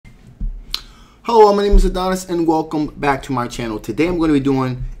Hello, my name is Adonis and welcome back to my channel. Today I'm going to be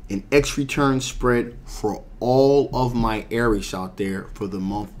doing an X return spread for all of my Aries out there for the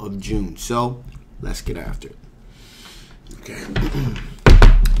month of June. So let's get after it. Okay.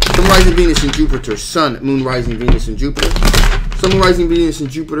 Sun, rising Venus and Jupiter. Sun, Moon, rising Venus and Jupiter. Sun, Moon, rising Venus and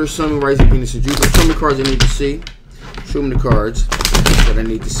Jupiter. Sun, Moon, rising Venus and Jupiter. Show me the cards I need to see. Show me the cards that I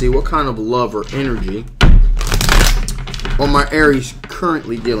need to see. What kind of love or energy are my Aries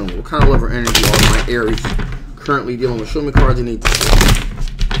currently dealing with? What kind of love or energy are my Aries currently dealing with? Show me cards I need to see.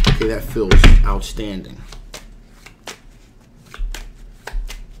 Okay, that feels outstanding.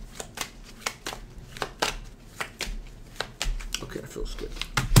 Okay, that feels good.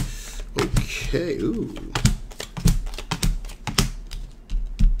 Okay, ooh.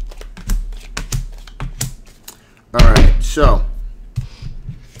 Alright, so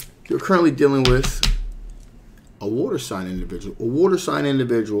you're currently dealing with a water sign individual. A water sign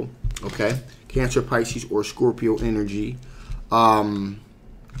individual, okay? Cancer, Pisces, or Scorpio energy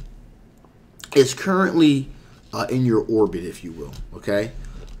is currently in your orbit, if you will, okay?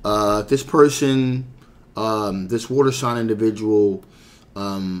 This person, this water sign individual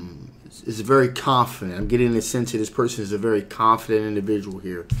is very confident. I'm getting the sense that this person is a very confident individual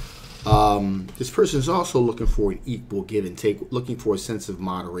here. This person is also looking for an equal give and take, looking for a sense of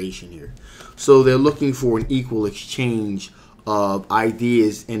moderation here. So they're looking for an equal exchange of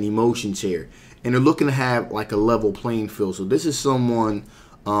ideas and emotions here. And they're looking to have like a level playing field. So this is someone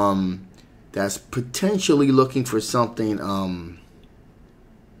that's potentially looking for something.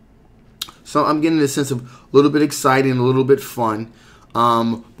 So I'm getting a sense of a little bit exciting, a little bit fun,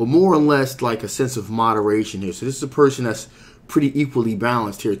 but more or less like a sense of moderation here. So this is a person that's pretty equally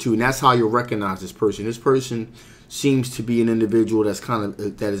balanced here too, and that's how you'll recognize this person. This person seems to be an individual that's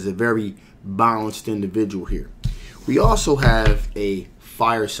that is a very balanced individual here. We also have a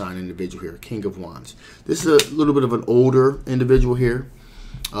fire sign individual here, King of Wands. This is a little bit of an older individual here,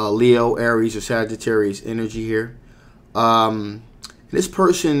 Leo, Aries, or Sagittarius energy here. This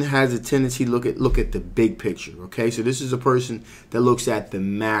person has a tendency to look at the big picture. Okay, so this is a person that looks at the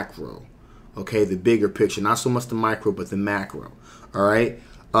macro. Okay, the bigger picture, not so much the micro, but the macro. All right.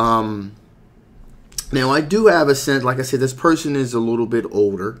 Now I do have a sense, like I said, this person is a little bit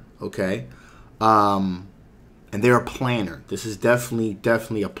older. Okay, and they're a planner. This is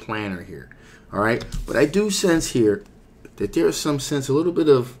definitely a planner here. All right, but I do sense here that there's some sense, a little bit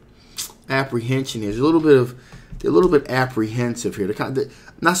of apprehension here. There's they're a little bit apprehensive here.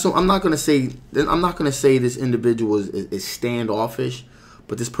 I'm not going to say this individual is standoffish.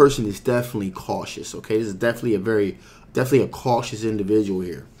 But this person is definitely cautious. Okay, this is definitely a cautious individual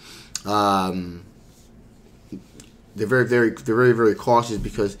here. They're very cautious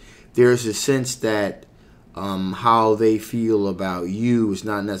because there's a sense that how they feel about you is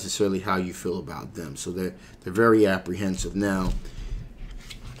not necessarily how you feel about them. So they're very apprehensive. Now,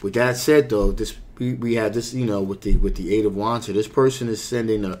 with that said, though, we have this, with the Eight of Wands here. This person is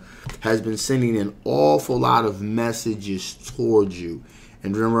has been sending an awful lot of messages towards you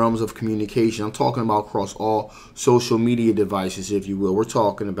in the realms of communication. I'm talking about across all social media devices, if you will. We're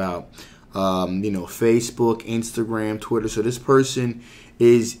talking about, Facebook, Instagram, Twitter. So this person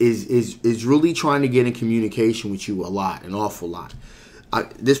is really trying to get in communication with you a lot, an awful lot.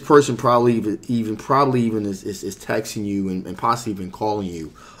 This person probably even is texting you and possibly even calling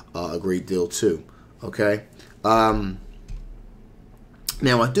you a great deal too. Okay. Now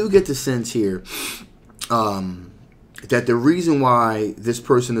I do get the sense here. That the reason why this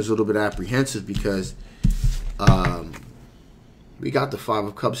person is a little bit apprehensive because we got the Five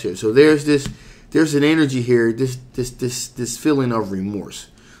of Cups here. So there's an energy here, this feeling of remorse.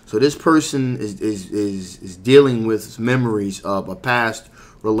 So this person is dealing with memories of a past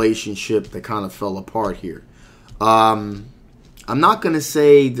relationship that kind of fell apart here. I'm not going to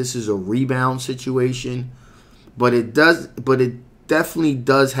say this is a rebound situation, but it definitely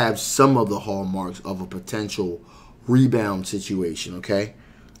does have some of the hallmarks of a potential rebound situation. Okay,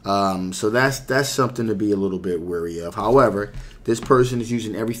 so that's something to be a little bit wary of. However, this person is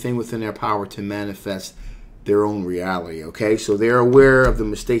using everything within their power to manifest their own reality. Okay, so they're aware of the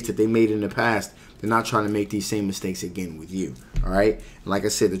mistakes that they made in the past. They're not trying to make these same mistakes again with you. All right, and like I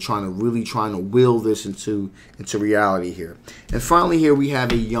said, they're really trying to will this into reality here. And finally, here we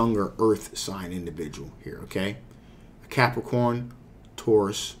have a younger Earth sign individual here. Okay, a Capricorn,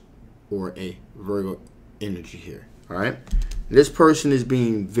 Taurus, or a Virgo energy here. All right, this person is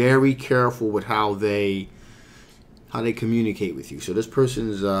being very careful with how they communicate with you. So this person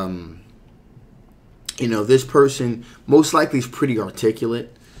is this person most likely is pretty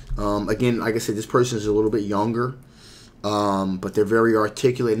articulate. Again, like I said, this person is a little bit younger. But they're very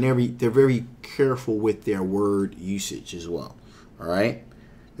articulate and they're very careful with their word usage as well. All right?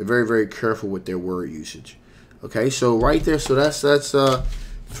 They're very, very careful with their word usage. Okay, so right there, so that's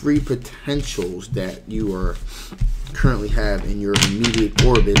 3 potentials that you are currently have in your immediate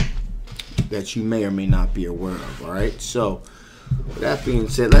orbit that you may or may not be aware of. All right, so with that being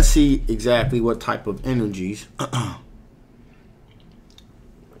said, let's see exactly what type of energies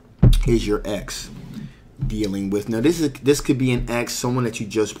is your ex dealing with. Now, this could be an ex, someone that you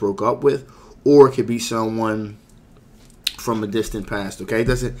just broke up with, or it could be someone from a distant past. Okay, it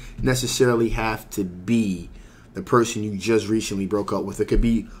doesn't necessarily have to be the person you just recently broke up with. It could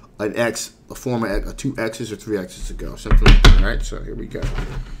be an ex, a former ex, 2 exes or 3 exes ago, something like that. All right, so here we go.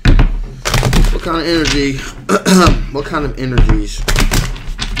 What kind of energy? What kind of energies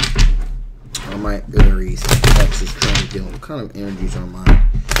are my Aries exes currently dealing with? What kind of energies are my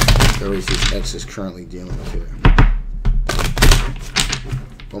Aries exes currently dealing with here?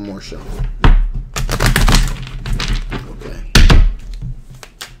 One more shot. Okay.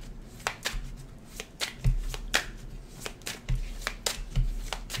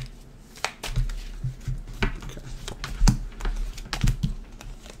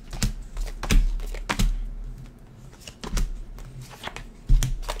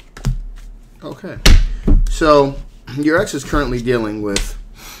 Okay, so your ex is currently dealing with,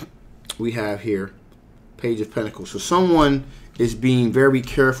 we have here, Page of Pentacles. So someone is being very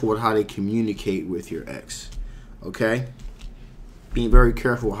careful with how they communicate with your ex. Okay? Being very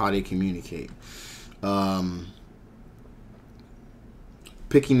careful with how they communicate.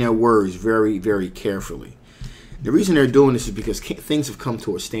 Picking their words very, very carefully. The reason they're doing this is because things have come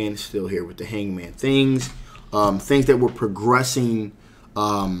to a standstill here with the Hangman. Things that were progressing,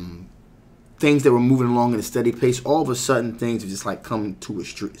 things that were moving along at a steady pace, all of a sudden things have just like come to a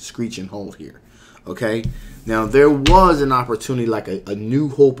screeching halt here. Okay, now there was an opportunity, like a new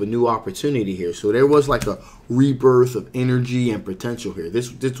hope, a new opportunity here. So there was like a rebirth of energy and potential here.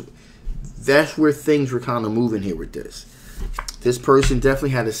 That's where things were kind of moving here with this. This person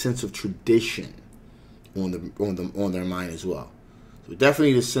definitely had a sense of tradition on their mind as well. So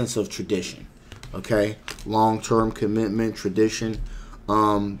definitely the sense of tradition. Okay, long-term commitment, tradition.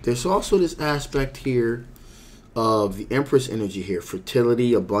 There's also this aspect here of the Empress energy here,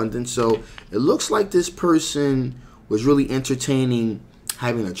 fertility, abundance. So it looks like this person was really entertaining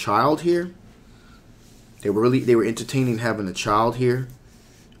having a child here. They were entertaining having a child here.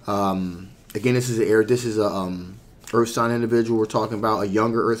 Again, this is a Earth sign individual. We're talking about a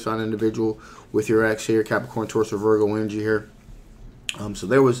younger Earth sign individual with your ex here, Capricorn, Taurus, or Virgo energy here.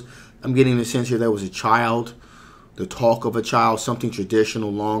 So I'm getting the sense here there was a child. The talk of a child, something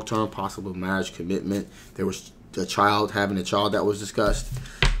traditional, long-term, possible marriage commitment. There was a child, having a child that was discussed.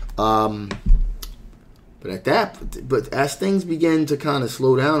 But as things began to kind of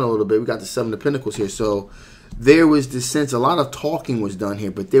slow down a little bit, we got the 7 of Pentacles here. So there was this sense, a lot of talking was done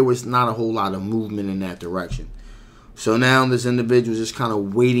here, but there was not a whole lot of movement in that direction. So now this individual is just kind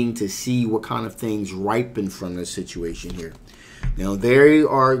of waiting to see what kind of things ripen from this situation here. Now they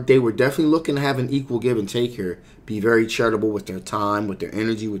were definitely looking to have an equal give and take here. Be very charitable with their time, with their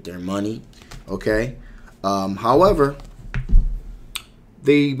energy, with their money. Okay. However,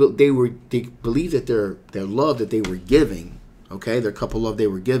 they believe that their love that they were giving, okay, their couple love they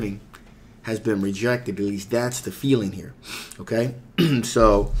were giving, has been rejected. At least that's the feeling here. Okay.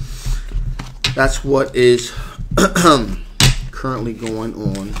 So that's what is currently going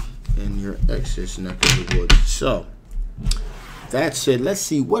on in your ex's neck of the woods. So that said, let's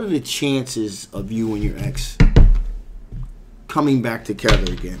see, what are the chances of you and your ex coming back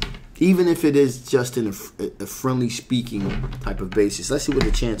together again? Even if it is just in a friendly speaking type of basis. Let's see what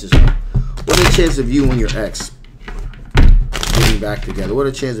the chances are. What are the chances of you and your ex getting back together? What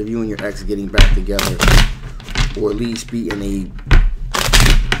are the chances of you and your ex getting back together? Or at least be in a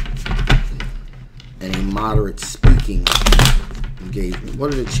moderate speaking engagement.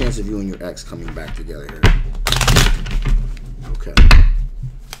 What are the chances of you and your ex coming back together here? Okay.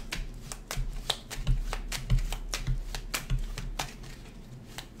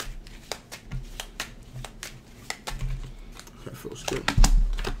 That feels good.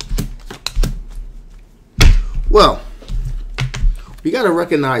 Well, we got to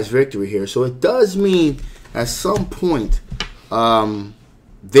recognize victory here. So it does mean at some point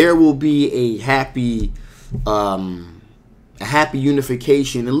there will be a happy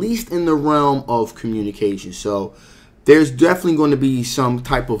unification, at least in the realm of communication. So there's definitely going to be some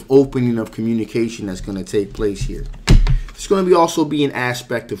type of opening of communication that's going to take place here. There's going to be also be an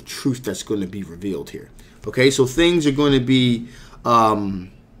aspect of truth that's going to be revealed here. Okay, so things are going to be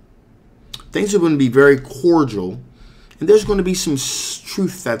very cordial, and there's going to be some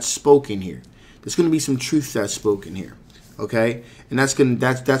truth that's spoken here. there's going to be some truth that's spoken here. Okay, and that's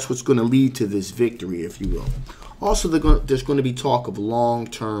what's going to lead to this victory, if you will. Also, there's going to be talk of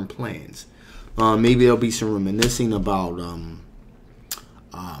long-term plans. Maybe there'll be some reminiscing about,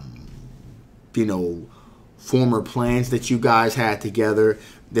 you know, former plans that you guys had together.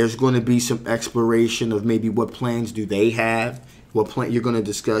 There's going to be some exploration of maybe what plans do they have, what plan you're going to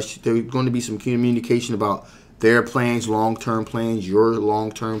discuss. There's going to be some communication about their plans, long-term plans, your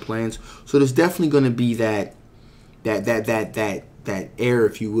long-term plans. So there's definitely going to be that air,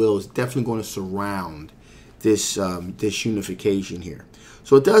 if you will, is definitely going to surround this unification here.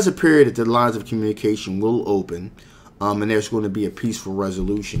 So it does appear that the lines of communication will open, and there's going to be a peaceful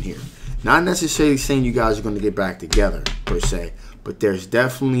resolution here. Not necessarily saying you guys are going to get back together per se, but there's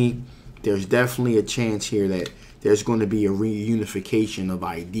definitely a chance here that there's going to be a reunification of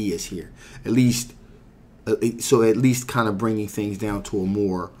ideas here. At least kind of bringing things down to a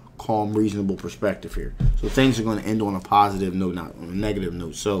more calm, reasonable perspective here. So things are going to end on a positive note, not on a negative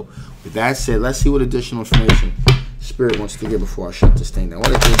note. So with that said, let's see what additional information Spirit wants to give before I shut this thing down.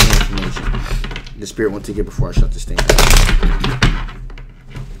 What additional information the Spirit wants to give before I shut this thing down?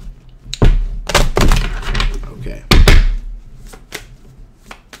 Okay.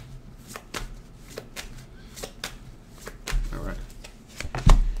 All right.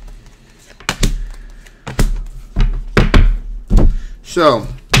 So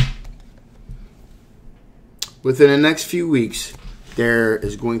within the next few weeks, there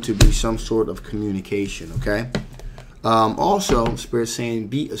is going to be some sort of communication, okay? Also, Spirit's saying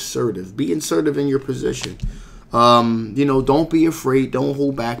be assertive. Be assertive in your position. You know, don't be afraid. Don't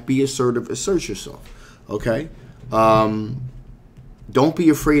hold back. Be assertive. Assert yourself, okay? Don't be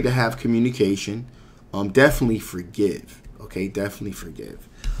afraid to have communication. Definitely forgive, okay? Definitely forgive.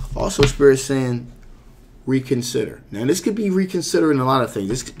 Also, Spirit's saying reconsider. Now, this could be reconsidering a lot of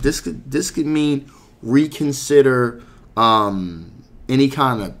things. This could mean reconsider any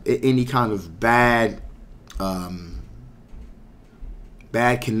kind of bad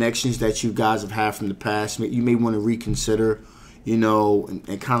connections that you guys have had from the past. You may want to reconsider, you know,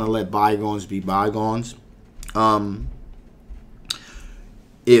 and kind of let bygones be bygones.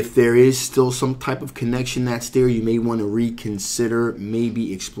 If there is still some type of connection that's there, you may want to reconsider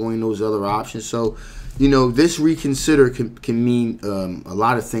maybe exploring those other options. So, you know, this reconsider can mean a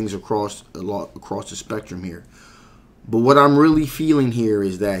lot of things across the spectrum here. But what I'm really feeling here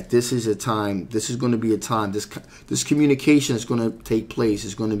is that this is going to be a time, this communication is going to take place.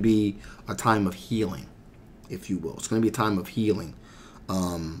 Is going to be a time of healing, if you will. It's going to be a time of healing.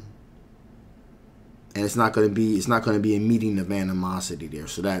 And it's not going to be a meeting of animosity there.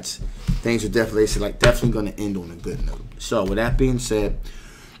 So things are definitely going to end on a good note. So with that being said,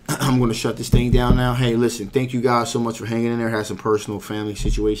 I'm going to shut this thing down now. Hey, listen, thank you guys so much for hanging in there. I had some personal family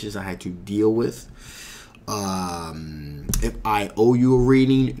situations I had to deal with. If I owe you a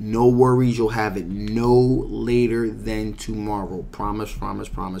reading, no worries. You'll have it no later than tomorrow. Promise, promise,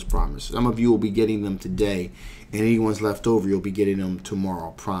 promise, promise. Some of you will be getting them today, and anyone's left over, you'll be getting them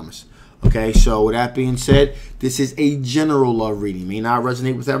tomorrow. Promise. Okay, so with that being said, this is a general love reading. It may not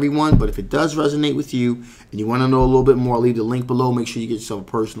resonate with everyone, but if it does resonate with you and you want to know a little bit more, I'll leave the link below. Make sure you get yourself a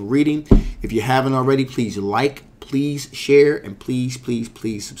personal reading. If you haven't already, please like, please share, and please, please,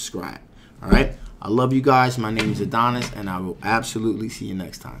 please subscribe. All right? I love you guys. My name is Adonis, and I will absolutely see you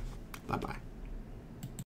next time. Bye-bye.